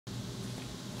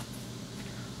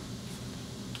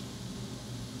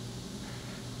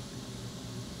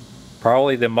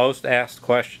Probably the most asked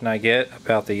question I get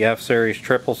about the F-Series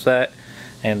triple set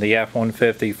and the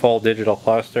F-150 full digital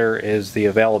cluster is the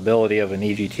availability of an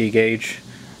EGT gauge.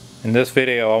 In this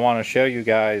video I want to show you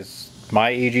guys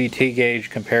my EGT gauge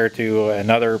compared to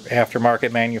another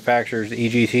aftermarket manufacturer's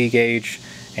EGT gauge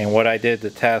and what I did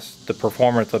to test the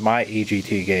performance of my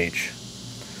EGT gauge.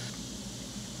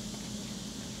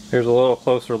 Here's a little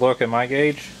closer look at my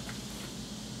gauge.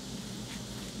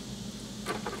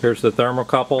 Here's the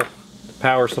thermocouple, the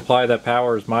power supply that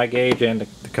powers my gauge and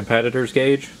the competitor's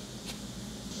gauge.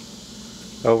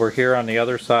 Over here on the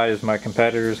other side is my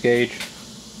competitor's gauge.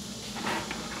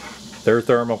 Their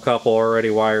thermocouple already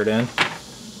wired in.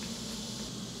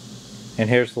 And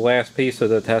here's the last piece of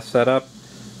the test setup.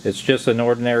 It's just an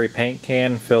ordinary paint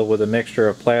can filled with a mixture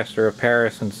of plaster of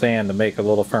Paris and sand to make a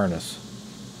little furnace.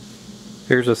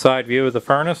 Here's a side view of the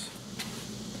furnace.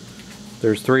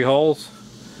 There's 3 holes.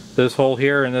 This hole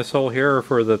here and this hole here are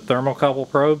for the thermocouple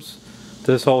probes.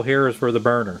 This hole here is for the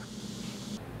burner.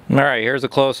 Alright, here's a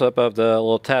close-up of the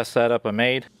little test setup I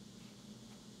made.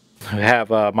 I have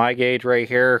my gauge right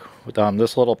here.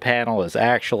 This little panel is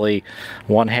actually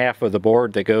 1/2 of the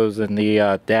board that goes in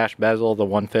the dash bezel, the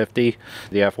 150,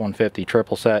 the F-150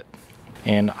 triple set.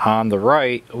 And on the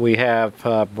right we have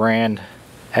brand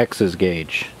X's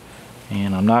gauge.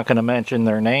 And I'm not going to mention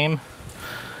their name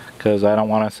because I don't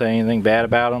want to say anything bad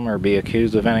about them or be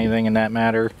accused of anything in that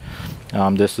matter.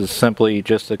 This is simply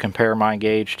just to compare my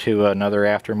gauge to another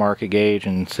aftermarket gauge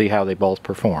and see how they both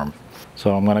perform.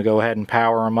 So I'm going to go ahead and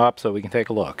power them up so we can take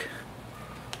a look.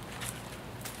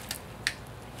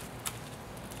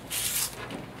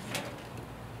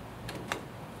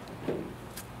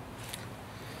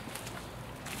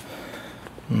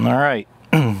 Alright,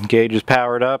 gauge is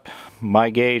powered up. My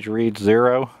gauge reads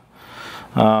 0.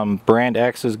 Brand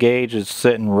X's gauge is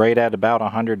sitting right at about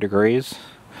 100 degrees.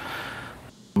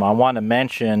 I want to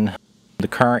mention the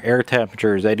current air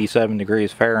temperature is 87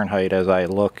 degrees Fahrenheit as I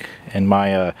look in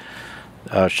my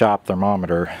shop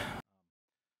thermometer.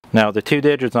 Now the 2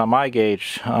 digits on my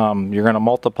gauge, you're going to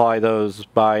multiply those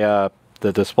by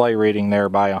the display reading there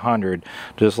by 100,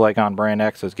 just like on brand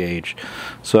X's gauge.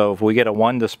 So if we get a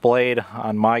 1 displayed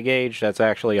on my gauge, that's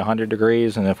actually 100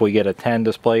 degrees, and if we get a 10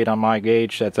 displayed on my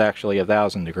gauge, that's actually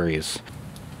 1000 degrees.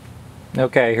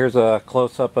 Okay, here's a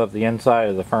close-up of the inside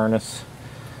of the furnace.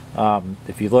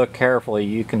 If you look carefully,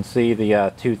 you can see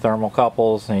the 2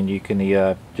 thermocouples, and you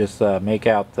can just make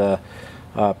out the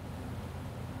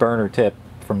burner tip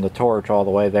from the torch all the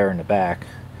way there in the back.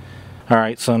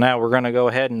 Alright, so now we're going to go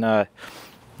ahead and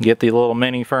get the little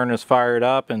mini furnace fired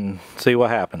up and see what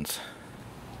happens.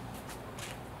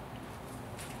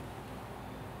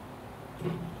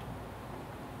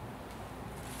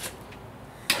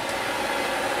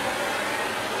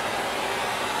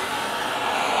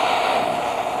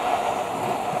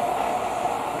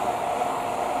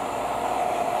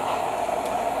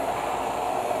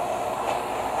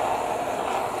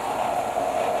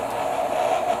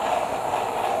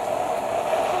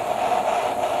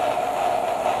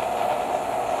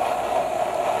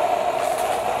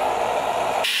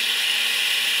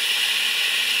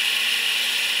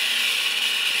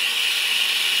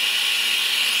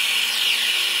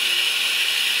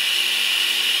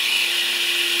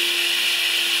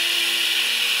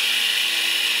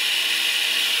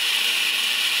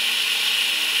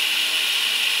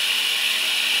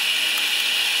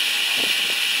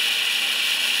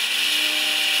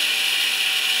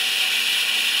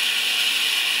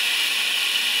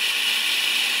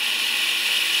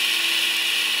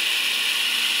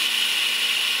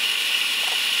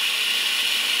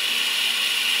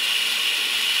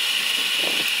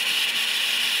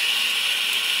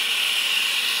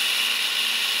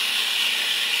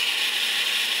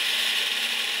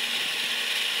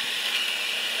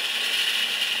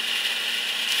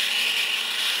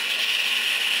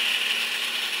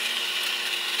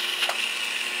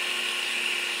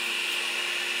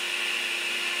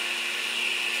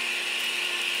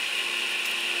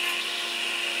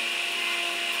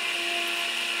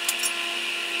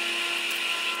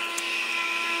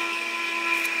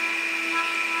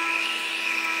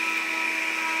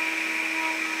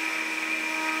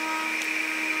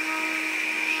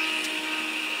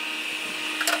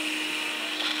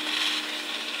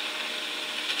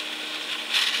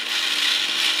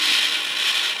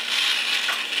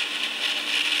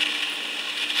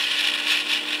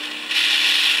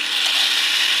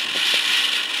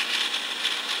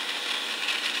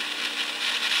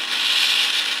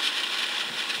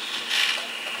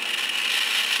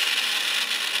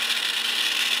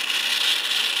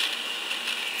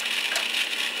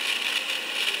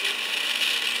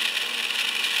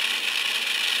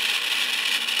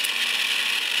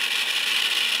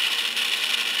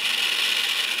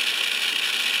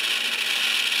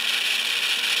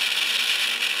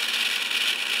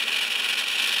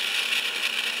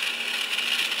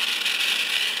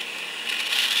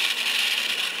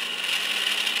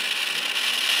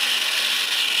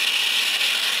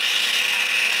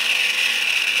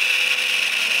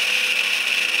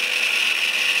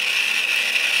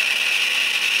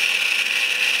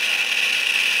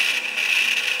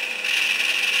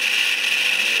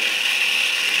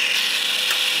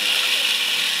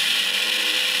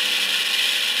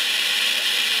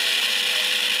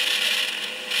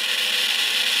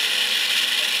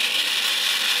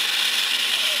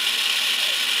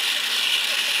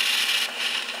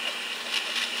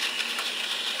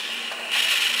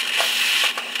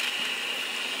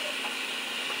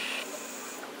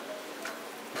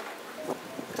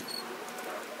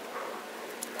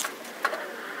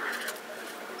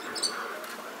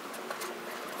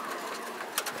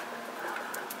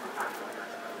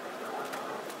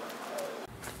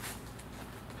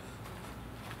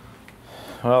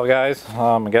 Well guys,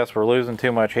 I guess we're losing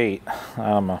too much heat.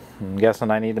 I'm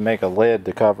guessing I need to make a lid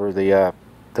to cover the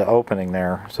opening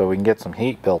there so we can get some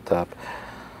heat built up.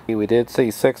 We did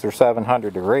see 600 or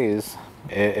 700 degrees.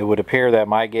 It would appear that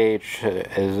my gauge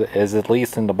is at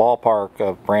least in the ballpark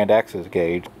of brand X's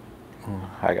gauge.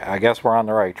 I guess we're on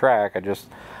the right track.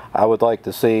 I would like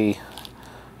to see,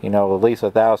 you know, at least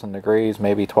 1,000 degrees,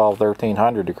 maybe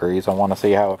 1,200-1,300 degrees. I want to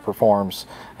see how it performs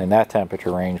in that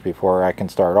temperature range before I can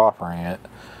start offering it.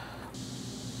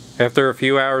 After a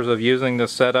few hours of using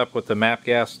this setup with the MAP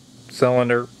gas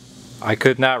cylinder, I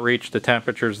could not reach the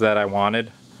temperatures that I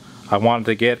wanted. I wanted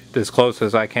to get as close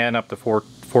as I can up to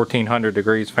 1,400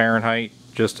 degrees Fahrenheit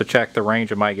just to check the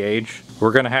range of my gauge.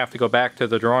 We're going to have to go back to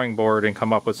the drawing board and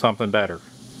come up with something better.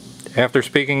 After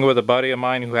speaking with a buddy of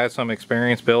mine who has some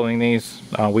experience building these,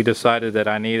 we decided that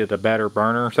I needed a better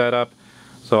burner setup.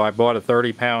 So I bought a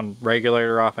 30-pound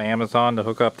regulator off of Amazon to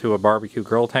hook up to a barbecue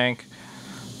grill tank.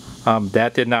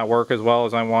 That did not work as well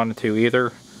as I wanted to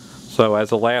either. So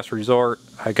as a last resort,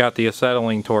 I got the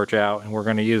acetylene torch out and we're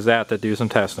going to use that to do some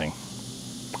testing.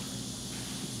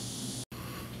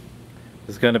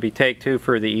 This is going to be take 2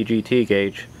 for the EGT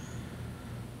gauge.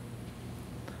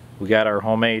 We got our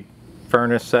homemade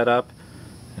furnace set up.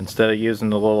 Instead of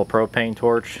using the little propane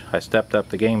torch, I stepped up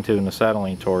the game to an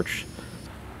acetylene torch.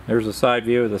 There's a side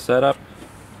view of the setup.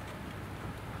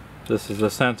 This is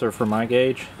the sensor for my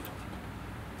gauge.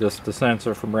 This is the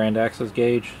sensor for brand X's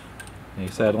gauge. The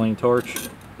acetylene torch.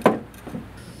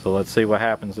 So let's see what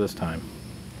happens this time.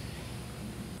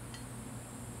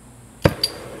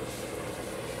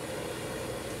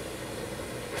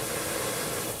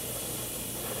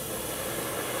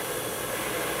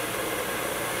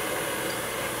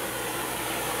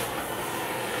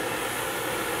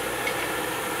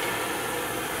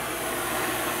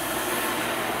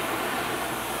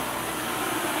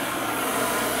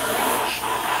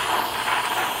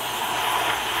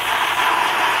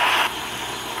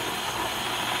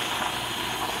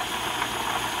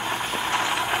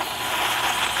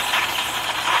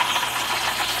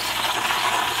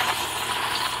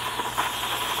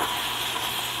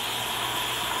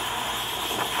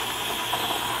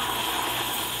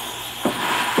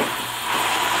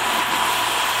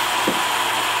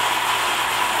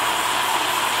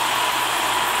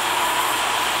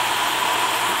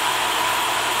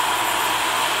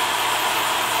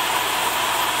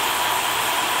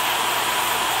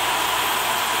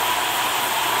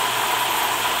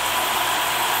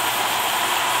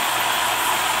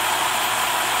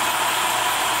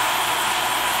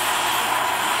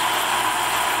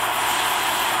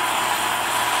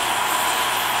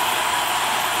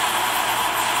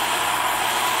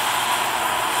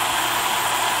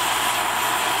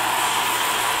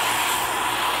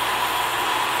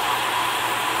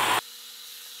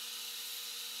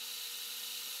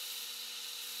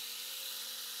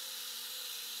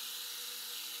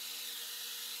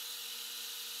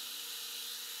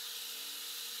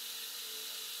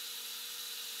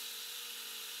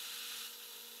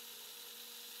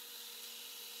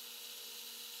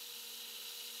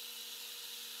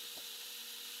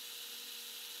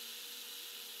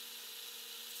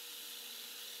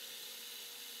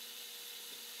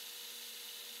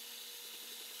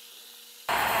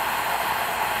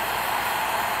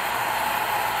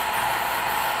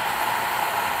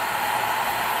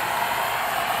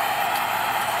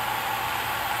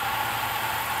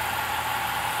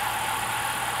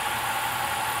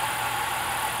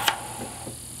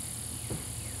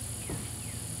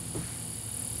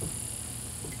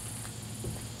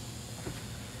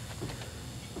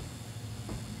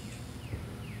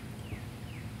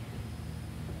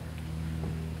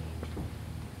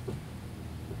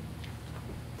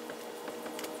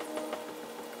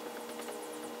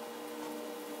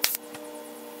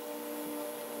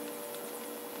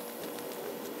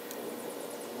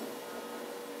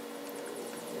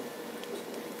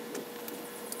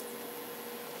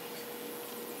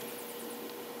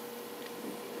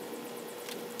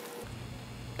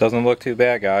 Doesn't look too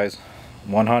bad, guys.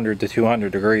 100 to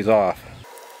 200 degrees off.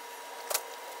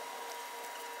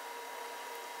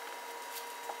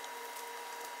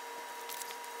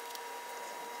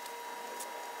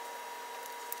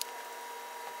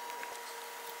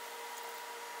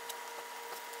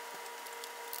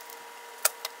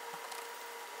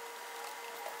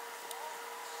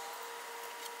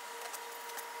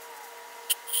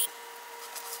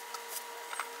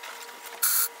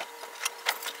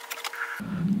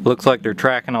 Looks like they're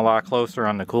tracking a lot closer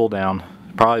on the cool down,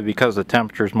 probably because the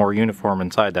temperature is more uniform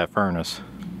inside that furnace.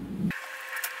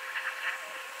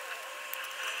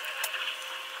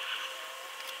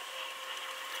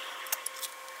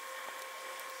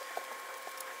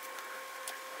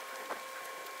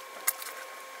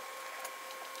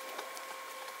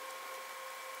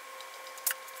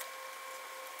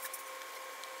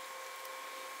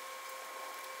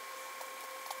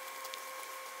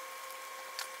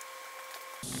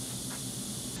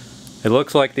 It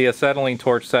looks like the acetylene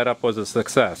torch setup was a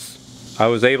success. I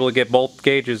was able to get both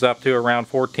gauges up to around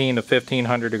 14 to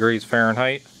 1500 degrees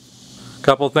Fahrenheit. A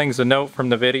couple things to note from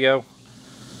the video.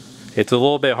 It's a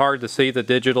little bit hard to see the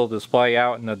digital display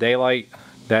out in the daylight.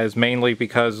 That is mainly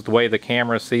because the way the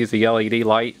camera sees the LED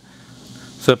light.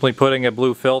 Simply putting a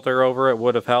blue filter over it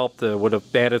would have helped. It would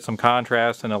have added some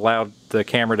contrast and allowed the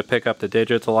camera to pick up the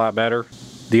digits a lot better.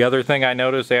 The other thing I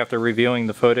noticed after reviewing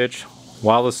the footage,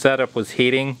 while the setup was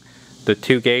heating, the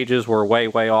two gauges were way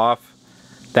off.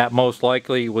 That most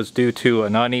likely was due to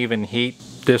an uneven heat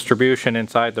distribution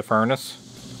inside the furnace.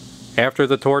 After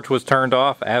the torch was turned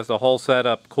off, as the whole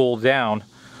setup cooled down,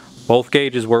 both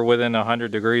gauges were within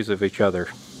 100 degrees of each other.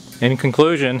 In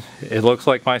conclusion, it looks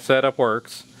like my setup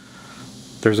works.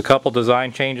 There's a couple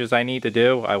design changes I need to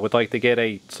do. I would like to get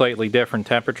a slightly different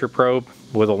temperature probe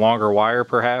with a longer wire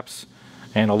perhaps,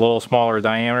 and a little smaller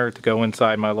diameter to go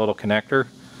inside my little connector.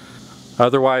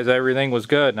 Otherwise everything was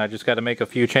good, and I just got to make a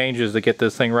few changes to get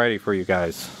this thing ready for you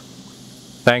guys.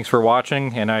 Thanks for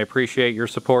watching, and I appreciate your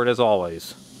support as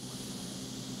always.